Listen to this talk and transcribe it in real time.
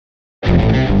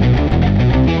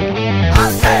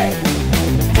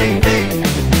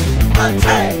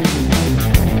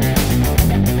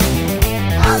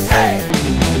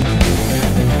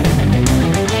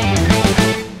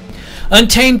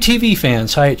Untamed TV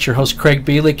fans, hi, it's your host Craig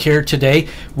Bielik here today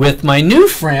with my new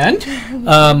friend,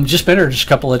 just met her just a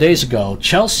couple of days ago,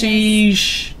 Chelsea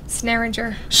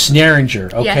Snaringer.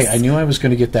 Snaringer. Okay, Yes. I knew I was going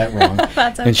to get that wrong.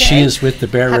 That's okay. And she is with the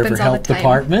Bear Happens River all the Health time.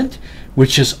 Department,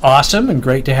 which is awesome and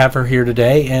great to have her here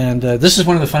today. And this is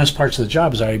one of the funnest parts of the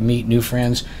job is I meet new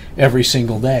friends every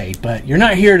single day. But you're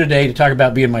not here today to talk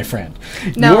about being my friend.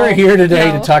 No, You're here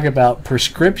today no. to talk about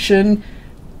prescription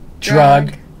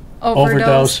drug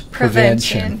overdose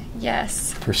prevention.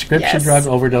 Yes. Prescription Yes. drug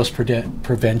overdose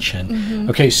prevention. Mm-hmm.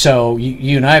 Okay, so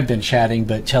you and I have been chatting,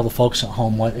 but tell the folks at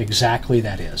home what exactly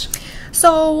that is.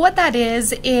 So what that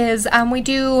is we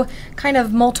do kind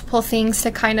of multiple things to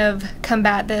kind of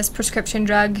combat this prescription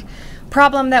drug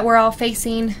problem that we're all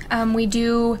facing. We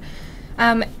do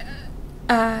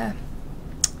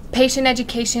patient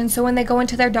education, so when they go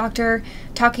into their doctor,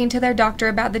 talking to their doctor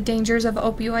about the dangers of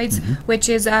opioids, which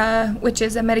is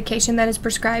a medication that is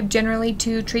prescribed generally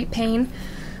to treat pain.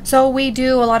 So we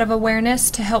do a lot of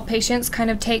awareness to help patients kind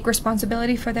of take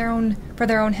responsibility for their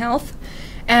own health,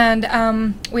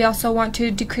 and we also want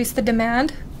to decrease the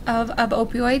demand of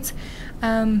opioids.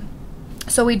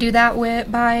 So we do that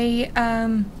by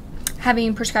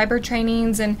having prescriber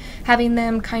trainings and having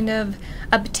them kind of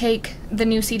uptake the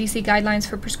new CDC guidelines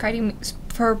for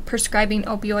prescribing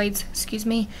opioids, excuse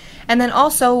me. And then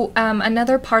also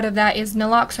another part of that is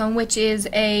naloxone, which is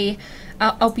a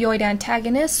opioid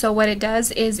antagonist. So what it does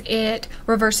is it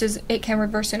can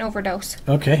reverse an overdose.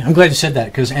 Okay, I'm glad you said that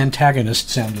because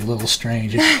antagonist sounded a little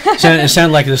strange. It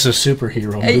sounded like this is a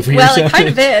superhero movie. Well, it kind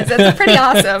of is. It's pretty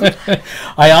awesome.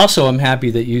 I also am happy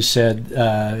that you said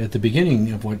at the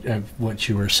beginning of what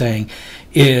you were saying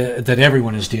that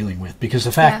everyone is dealing with, because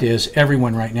the fact is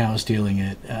everyone right now is dealing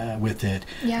with it.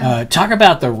 Yeah. Talk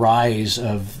about the rise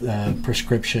of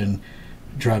prescription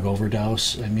drug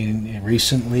overdose. I mean,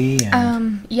 recently.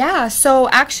 And yeah. So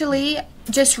actually,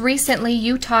 just recently,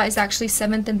 Utah is actually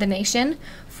 7th in the nation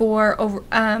for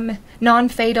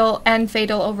non-fatal and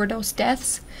fatal overdose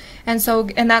deaths, and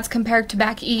that's compared to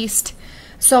back east.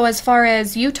 So as far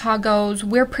as Utah goes,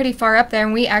 we're pretty far up there,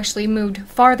 and we actually moved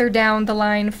farther down the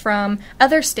line from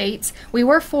other states. We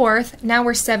were 4th, now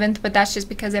we're 7th, but that's just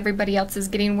because everybody else is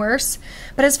getting worse.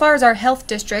 But as far as our health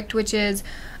district, which is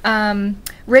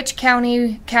Rich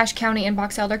County, Cache County, and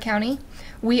Box Elder County,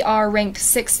 we are ranked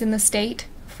 6th in the state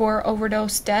for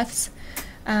overdose deaths.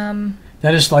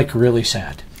 that is like really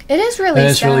sad. It is really sad. That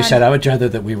is really sad. I would rather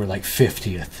that we were like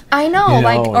 50th. I know,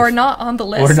 or not on the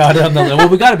list. Or not on the list. Well,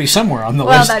 we got to be somewhere on the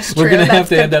Well, list. that's true. We're going to have That's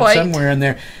to a end good up point. somewhere in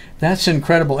there. That's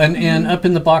incredible. And up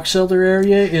in the Box Elder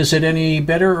area, is it any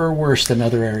better or worse than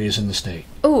other areas in the state?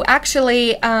 Oh,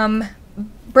 actually,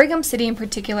 Brigham City in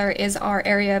particular is our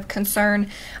area of concern.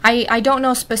 I don't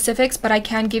know specifics, but I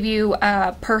can give you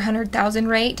a per 100,000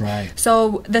 rate. Right.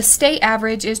 So the state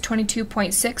average is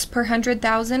 22.6 per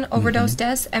 100,000 overdose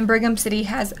deaths, and Brigham City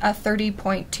has a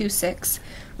 30.26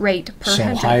 rate per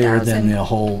 100,000. So higher than the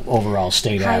whole overall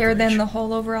state average. Higher than the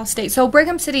whole overall state. So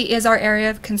Brigham City is our area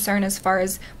of concern as far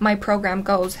as my program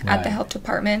goes at the health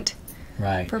department.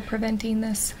 Right. For preventing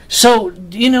this. So,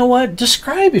 you know what?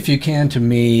 Describe, if you can, to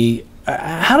me,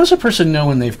 how does a person know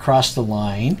when they've crossed the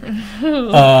line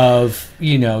of,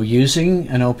 using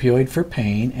an opioid for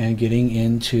pain and getting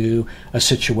into a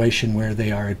situation where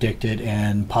they are addicted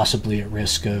and possibly at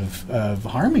risk of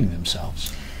harming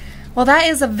themselves? Well, that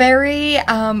is a very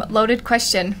loaded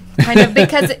question, kind of,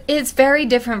 because it's very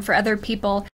different for other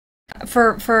people,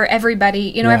 for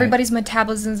everybody. Right. Everybody's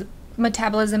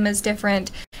metabolism is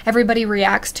different. Everybody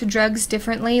reacts to drugs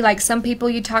differently. Like some people,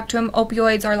 you talk to them,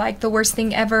 opioids are like the worst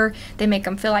thing ever. They make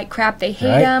them feel like crap. They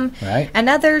hate them. Right. And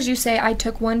others, you say, I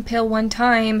took one pill one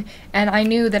time and I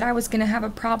knew that I was going to have a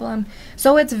problem.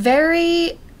 So it's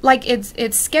very,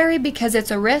 it's scary because it's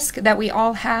a risk that we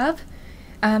all have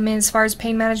as far as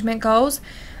pain management goes.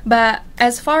 But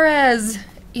as far as,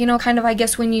 kind of, I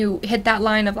guess when you hit that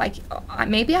line of like,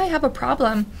 maybe I have a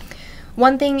problem,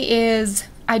 one thing is,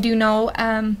 I do know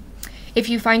if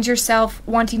you find yourself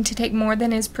wanting to take more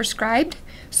than is prescribed,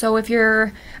 so if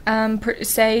you're,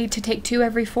 say, to take 2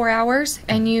 every 4 hours,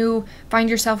 and you find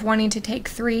yourself wanting to take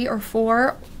 3 or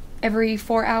 4 every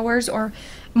 4 hours, or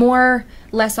more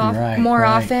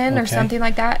often, or something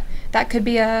like that, that could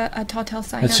be a telltale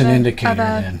sign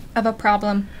of a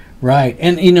problem. Right,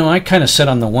 and I kind of sit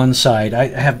on the one side.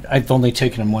 I've only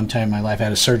taken them one time in my life. I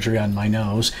had a surgery on my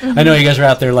nose. I know you guys are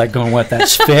out there like going, "What?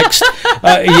 That's fixed?"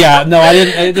 Yeah, no, I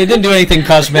didn't. They didn't do anything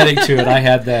cosmetic to it. I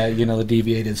had the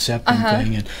deviated septum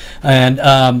thing, and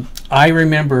I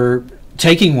remember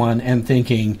taking one and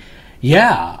thinking,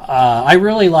 yeah, I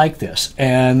really like this.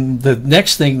 And the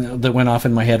next thing that went off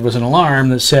in my head was an alarm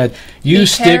that said, you Be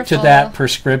stick careful. to that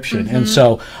prescription. And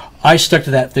so I stuck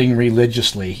to that thing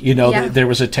religiously. You know, Yeah. there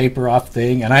was a taper off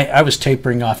thing, and I was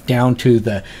tapering off down to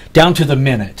the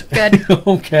minute. Good.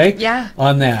 Okay? Yeah.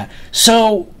 On that.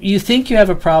 So you think you have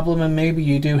a problem, and maybe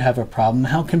you do have a problem.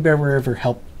 How can Bear River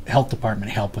Health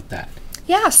Department help with that?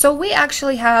 Yeah, so we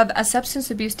actually have a substance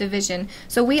abuse division.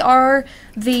 So we are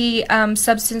the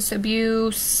substance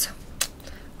abuse,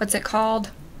 what's it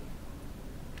called?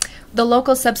 The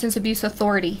local substance abuse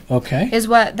authority. Okay. Is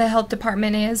what the health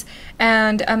department is.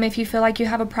 And if you feel like you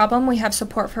have a problem, we have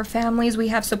support for families, we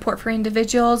have support for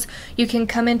individuals. You can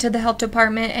come into the health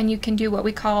department and you can do what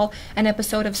we call an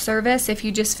episode of service. If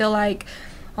you just feel like,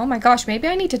 oh my gosh, maybe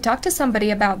I need to talk to somebody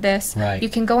about this. Right. You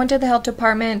can go into the health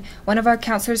department. One of our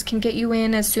counselors can get you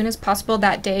in as soon as possible.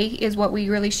 That day is what we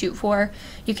really shoot for.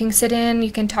 You can sit in, you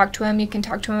can talk to him, you can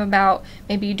talk to him about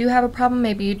maybe you do have a problem,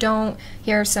 maybe you don't.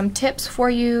 Here are some tips for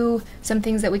you, some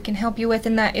things that we can help you with,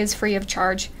 and that is free of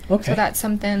charge. Okay. So that's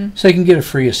something. So they can get a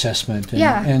free assessment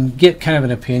and get kind of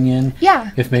an opinion.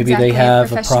 Yeah, If maybe exactly, they have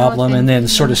a professional problem, and then opinion.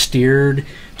 sort of steered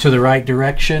to the right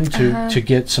direction to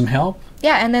get some help.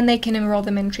 Yeah, and then they can enroll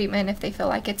them in treatment if they feel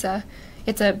like it's a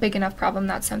big enough problem.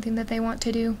 That's something that they want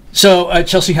to do. So,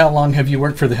 Chelsea, how long have you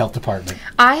worked for the health department?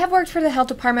 I have worked for the health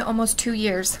department almost 2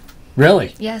 years.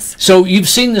 Really? Yes. So you've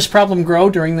seen this problem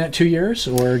grow during that 2 years,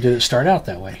 or did it start out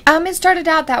that way? It started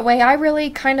out that way. I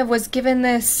really kind of was given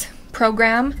this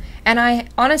program, and I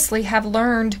honestly have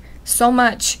learned so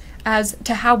much as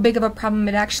to how big of a problem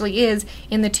it actually is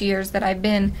in the 2 years that I've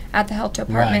been at the health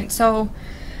department. Right. So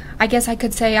I guess I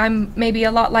could say I'm maybe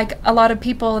a lot like a lot of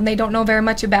people, and they don't know very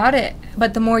much about it.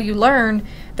 But the more you learn,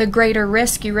 the greater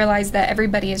risk you realize that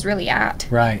everybody is really at.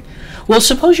 Right. Well,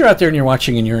 suppose you're out there and you're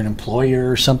watching and you're an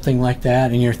employer or something like that,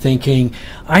 and you're thinking,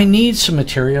 I need some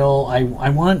material. I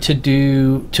want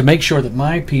to make sure that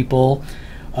my people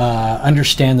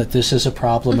understand that this is a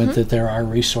problem and that there are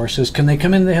resources. Can they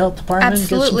come into the health department and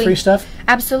get some free stuff?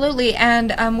 Absolutely.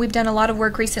 And we've done a lot of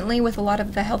work recently with a lot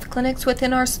of the health clinics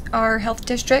within our health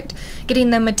district,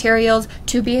 getting them materials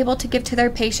to be able to give to their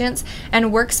patients,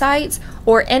 and work sites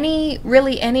or any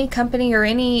company or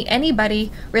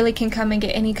anybody really can come and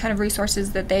get any kind of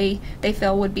resources that they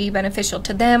feel would be beneficial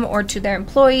to them or to their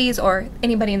employees or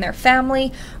anybody in their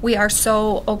family. We are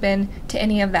so open to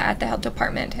any of that at the health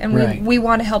department, and we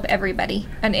want to help everybody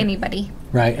and anybody.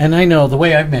 Right, and I know the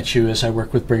way I've met you is I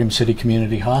work with Brigham City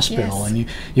Community Hospital, and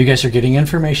you guys are getting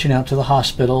information out to the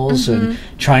hospitals and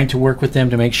trying to work with them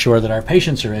to make sure that our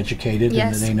patients are educated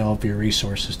and that they know of your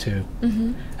resources too.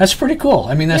 That's pretty cool.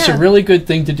 I mean, that's a really good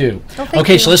thing to do.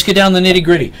 Okay, so let's get down to the nitty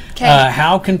gritty.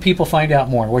 How can people find out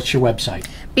more? What's your website?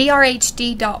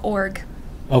 brhd.org.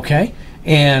 Okay.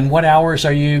 And what hours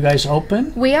are you guys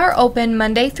open? We are open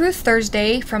Monday through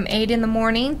Thursday from 8 in the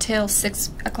morning till 6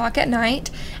 o'clock at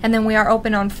night. And then we are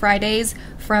open on Fridays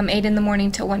from 8 in the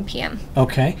morning till 1 p.m.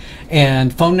 Okay.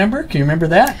 And phone number? Can you remember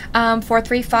that?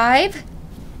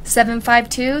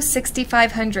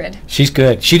 435-752-6500. She's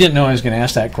good. She didn't know I was going to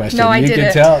ask that question. No, I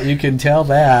didn't. You can tell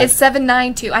that. It's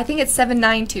 792. I think it's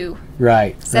 792.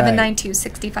 Right.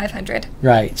 792-6500.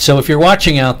 Right. So if you're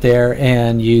watching out there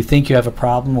and you think you have a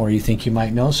problem, or you think you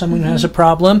might know someone who has a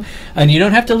problem, and you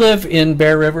don't have to live in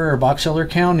Bear River or Box Elder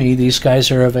County, these guys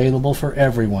are available for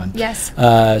everyone. Yes.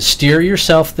 Steer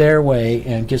yourself their way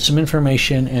and get some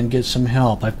information and get some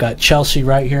help. I've got Chelsea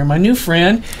right here, my new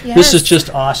friend. Yes. This is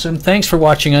just awesome. Thanks for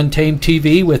watching Untamed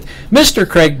TV with Mr.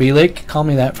 Craig Bielick. Call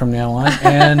me that from now on.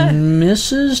 And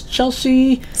Mrs.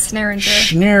 Chelsea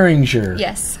Schneringer.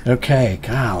 Yes. Okay,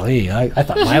 golly, I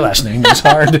thought my last name was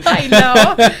hard. I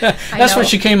know. That's what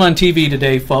she came on TV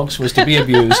today, folks, was to be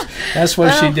abused. That's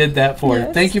what she did that for.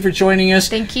 Yes. Thank you for joining us.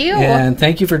 Thank you. And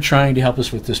thank you for trying to help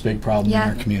us with this big problem in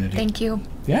our community. Thank you.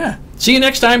 Yeah. See you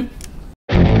next time.